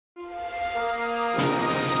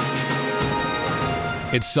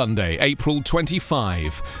It's Sunday, April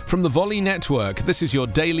 25. From the Volley Network, this is your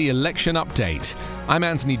daily election update. I'm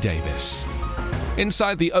Anthony Davis.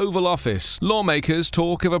 Inside the Oval Office, lawmakers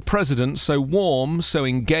talk of a president so warm, so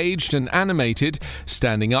engaged and animated,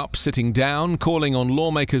 standing up, sitting down, calling on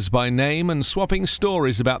lawmakers by name and swapping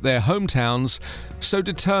stories about their hometowns, so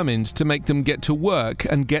determined to make them get to work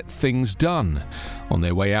and get things done. On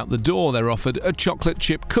their way out the door, they're offered a chocolate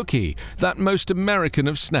chip cookie, that most American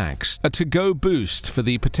of snacks, a to-go boost for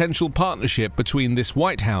the potential partnership between this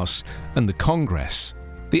White House and the Congress.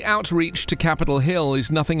 The outreach to Capitol Hill is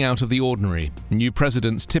nothing out of the ordinary. New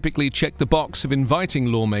presidents typically check the box of inviting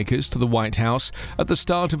lawmakers to the White House at the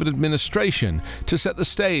start of an administration to set the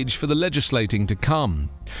stage for the legislating to come.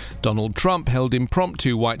 Donald Trump held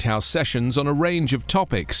impromptu White House sessions on a range of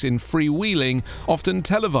topics in freewheeling, often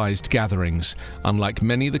televised gatherings, unlike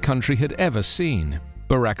many the country had ever seen.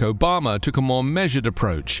 Barack Obama took a more measured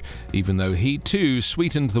approach, even though he too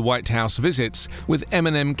sweetened the White House visits with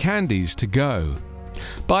M&M candies to go.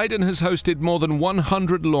 Biden has hosted more than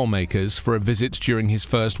 100 lawmakers for a visit during his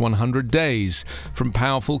first 100 days, from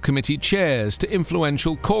powerful committee chairs to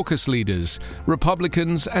influential caucus leaders,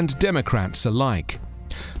 Republicans and Democrats alike.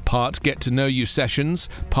 Part get-to-know-you sessions,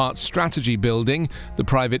 part strategy building, the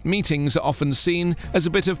private meetings are often seen as a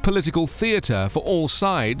bit of political theatre for all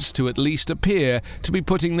sides to at least appear to be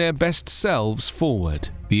putting their best selves forward.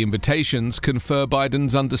 The invitations confer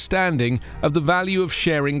Biden's understanding of the value of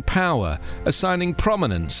sharing power, assigning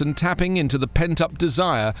prominence and tapping into the pent-up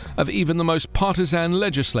desire of even the most partisan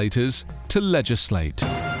legislators to legislate.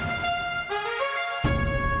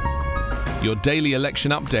 Your daily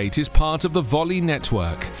election update is part of the Volley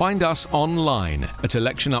Network. Find us online at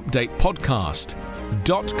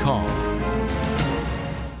electionupdatepodcast.com.